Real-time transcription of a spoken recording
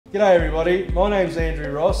G'day everybody, my name's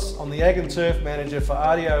Andrew Ross. I'm the Ag and Turf Manager for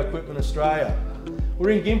RDO Equipment Australia. We're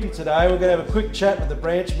in Gympie today. We're going to have a quick chat with the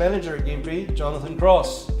branch manager at Gympie, Jonathan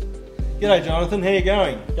Cross. G'day Jonathan, how you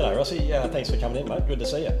going? G'day Rossi, thanks for coming in mate, good to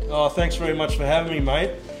see you. Oh, thanks very much for having me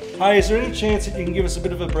mate. Hey, is there any chance that you can give us a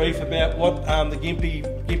bit of a brief about what the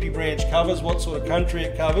Gympie branch covers, what sort of country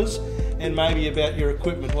it covers, and maybe about your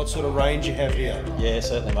equipment, what sort of range you have here? Yeah,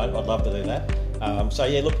 certainly mate, I'd love to do that.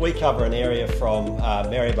 Look, we cover an area from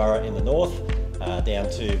Maryborough in the north, down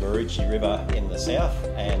to Maroochy River in the south,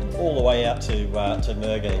 and all the way out to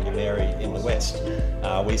Murga and Gympie in the west.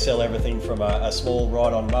 We sell everything from a small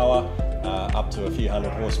ride-on mower up to a few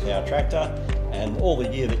hundred horsepower tractor, and all the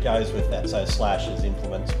gear that goes with that, so slashes,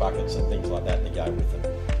 implements, buckets and things like that go with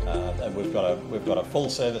them. And we've got a full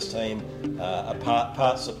service team, a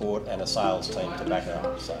parts support and a sales team to back it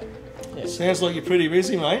up. So, yeah. Sounds like you're pretty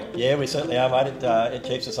busy, mate. Yeah, we certainly are, mate. It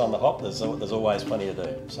keeps us on the hop. There's always plenty to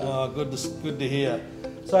do. So. Oh, good to hear.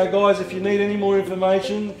 So guys, if you need any more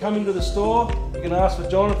information, come into the store. You can ask for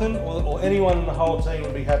Jonathan or anyone in the whole team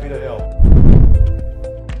would be happy to help.